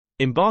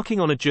Embarking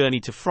on a journey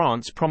to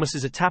France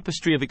promises a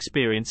tapestry of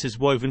experiences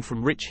woven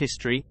from rich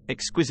history,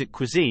 exquisite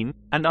cuisine,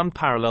 and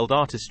unparalleled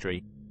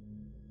artistry.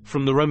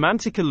 From the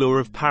romantic allure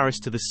of Paris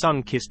to the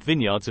sun-kissed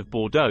vineyards of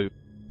Bordeaux,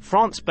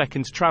 France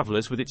beckons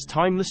travelers with its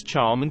timeless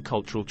charm and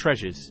cultural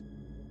treasures.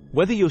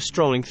 Whether you're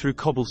strolling through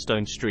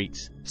cobblestone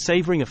streets,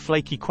 savoring a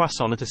flaky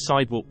croissant at a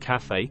sidewalk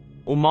cafe,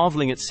 or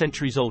marveling at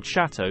centuries-old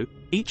chateaux,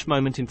 each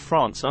moment in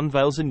France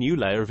unveils a new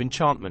layer of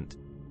enchantment.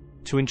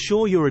 To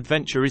ensure your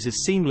adventure is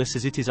as seamless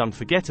as it is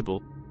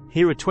unforgettable,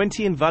 here are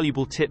 20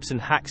 invaluable tips and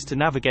hacks to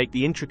navigate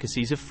the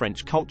intricacies of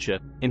French culture,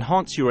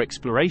 enhance your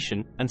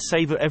exploration, and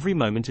savor every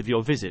moment of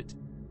your visit.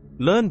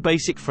 Learn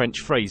basic French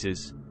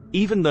phrases.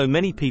 Even though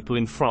many people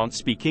in France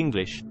speak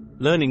English,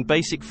 learning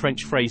basic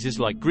French phrases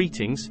like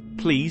greetings,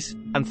 please,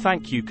 and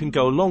thank you can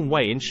go a long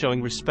way in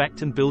showing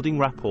respect and building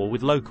rapport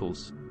with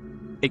locals.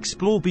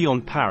 Explore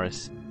beyond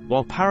Paris.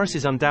 While Paris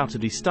is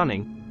undoubtedly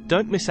stunning,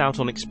 don't miss out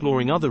on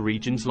exploring other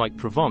regions like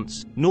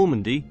Provence,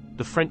 Normandy,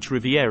 the French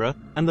Riviera,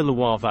 and the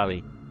Loire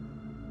Valley.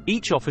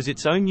 Each offers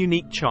its own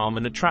unique charm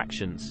and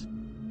attractions.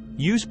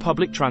 Use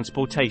public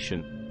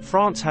transportation.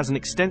 France has an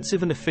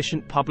extensive and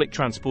efficient public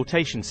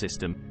transportation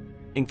system,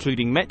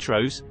 including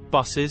metros,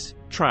 buses,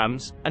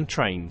 trams, and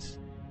trains.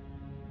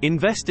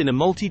 Invest in a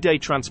multi-day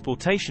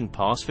transportation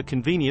pass for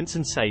convenience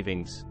and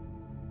savings.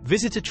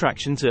 Visit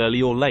attractions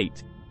early or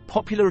late.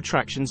 Popular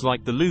attractions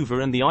like the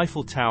Louvre and the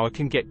Eiffel Tower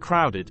can get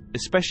crowded,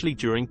 especially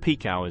during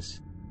peak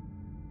hours.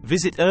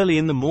 Visit early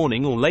in the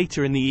morning or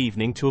later in the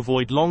evening to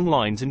avoid long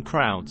lines and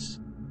crowds.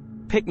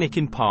 Picnic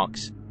in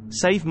parks.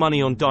 Save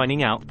money on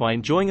dining out by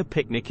enjoying a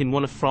picnic in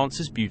one of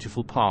France's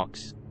beautiful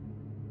parks.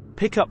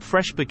 Pick up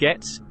fresh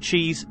baguettes,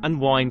 cheese, and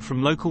wine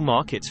from local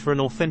markets for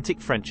an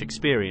authentic French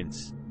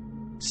experience.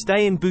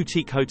 Stay in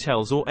boutique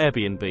hotels or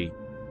Airbnb.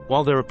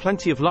 While there are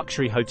plenty of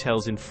luxury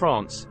hotels in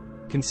France,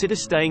 consider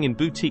staying in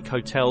boutique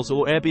hotels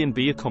or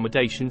Airbnb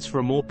accommodations for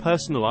a more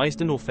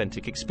personalized and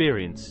authentic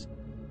experience.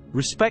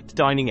 Respect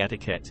dining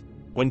etiquette.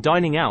 When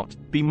dining out,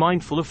 be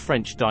mindful of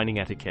French dining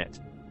etiquette.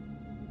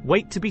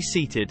 Wait to be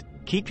seated,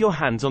 keep your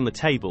hands on the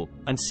table,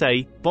 and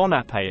say, bon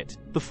appétit,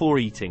 before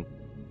eating.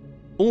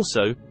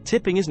 Also,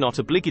 tipping is not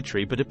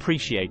obligatory but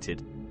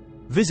appreciated.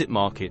 Visit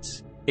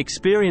markets.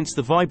 Experience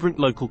the vibrant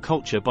local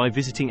culture by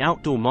visiting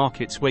outdoor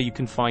markets where you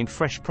can find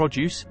fresh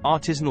produce,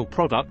 artisanal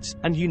products,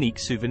 and unique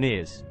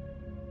souvenirs.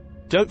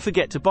 Don't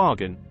forget to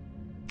bargain.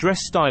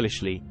 Dress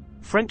stylishly.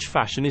 French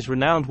fashion is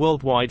renowned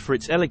worldwide for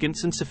its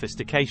elegance and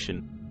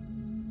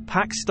sophistication.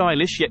 Pack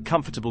stylish yet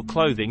comfortable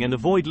clothing and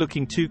avoid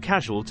looking too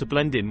casual to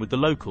blend in with the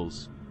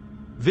locals.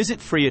 Visit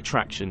free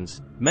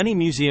attractions. Many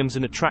museums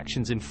and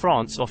attractions in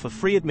France offer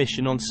free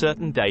admission on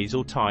certain days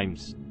or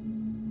times.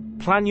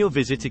 Plan your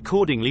visit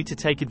accordingly to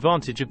take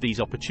advantage of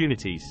these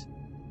opportunities.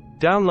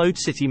 Download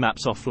city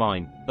maps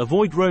offline.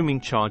 Avoid roaming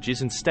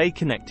charges and stay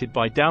connected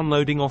by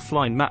downloading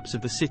offline maps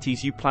of the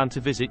cities you plan to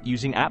visit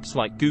using apps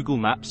like Google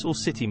Maps or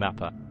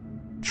Citymapper.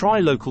 Try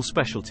local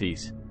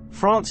specialties.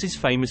 France is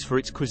famous for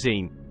its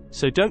cuisine,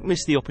 so don't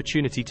miss the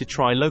opportunity to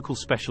try local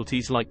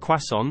specialties like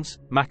croissants,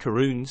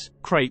 macaroons,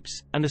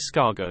 crepes, and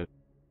escargot.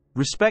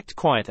 Respect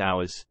quiet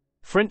hours.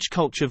 French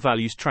culture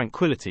values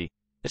tranquility,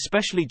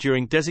 especially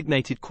during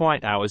designated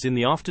quiet hours in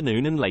the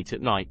afternoon and late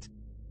at night.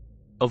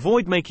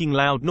 Avoid making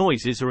loud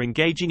noises or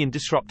engaging in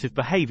disruptive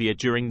behavior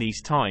during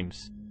these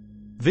times.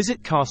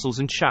 Visit castles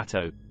and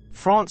chateaux.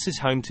 France is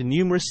home to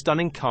numerous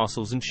stunning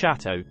castles and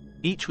chateaux,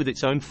 each with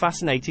its own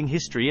fascinating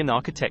history and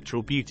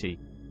architectural beauty.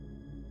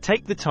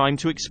 Take the time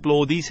to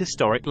explore these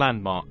historic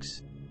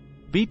landmarks.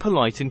 Be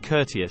polite and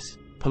courteous.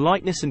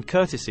 Politeness and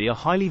courtesy are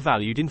highly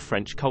valued in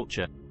French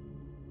culture.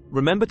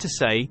 Remember to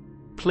say,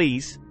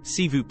 please,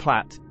 s'il vous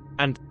plaît,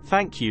 and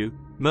thank you,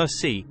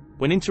 merci,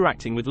 when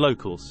interacting with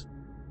locals.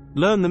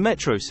 Learn the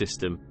metro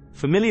system.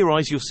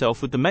 Familiarize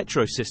yourself with the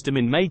metro system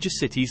in major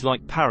cities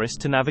like Paris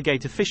to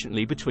navigate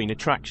efficiently between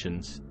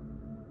attractions.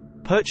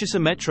 Purchase a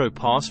metro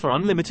pass for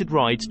unlimited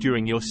rides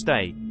during your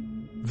stay.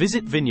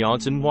 Visit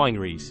vineyards and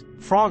wineries.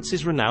 France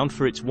is renowned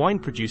for its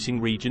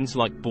wine-producing regions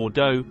like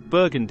Bordeaux,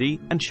 Burgundy,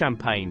 and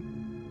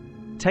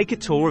Champagne. Take a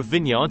tour of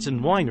vineyards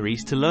and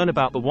wineries to learn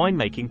about the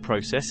winemaking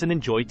process and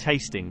enjoy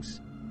tastings.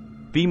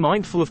 Be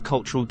mindful of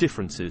cultural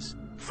differences.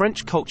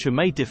 French culture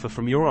may differ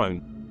from your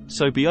own,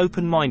 so be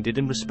open-minded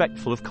and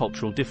respectful of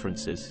cultural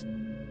differences.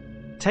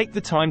 Take the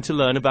time to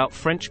learn about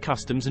French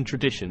customs and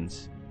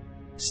traditions.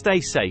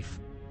 Stay safe.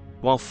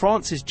 While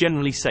France is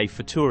generally safe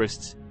for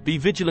tourists, be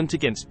vigilant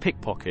against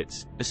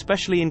pickpockets,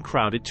 especially in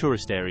crowded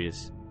tourist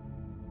areas.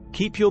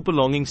 Keep your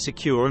belongings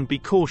secure and be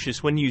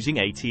cautious when using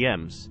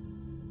ATMs.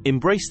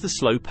 Embrace the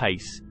slow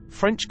pace.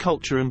 French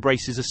culture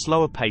embraces a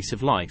slower pace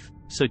of life,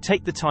 so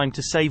take the time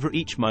to savor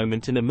each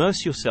moment and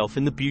immerse yourself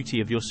in the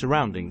beauty of your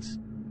surroundings.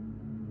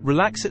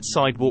 Relax at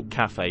sidewalk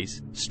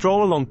cafes,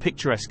 stroll along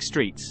picturesque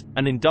streets,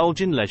 and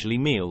indulge in leisurely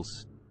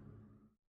meals.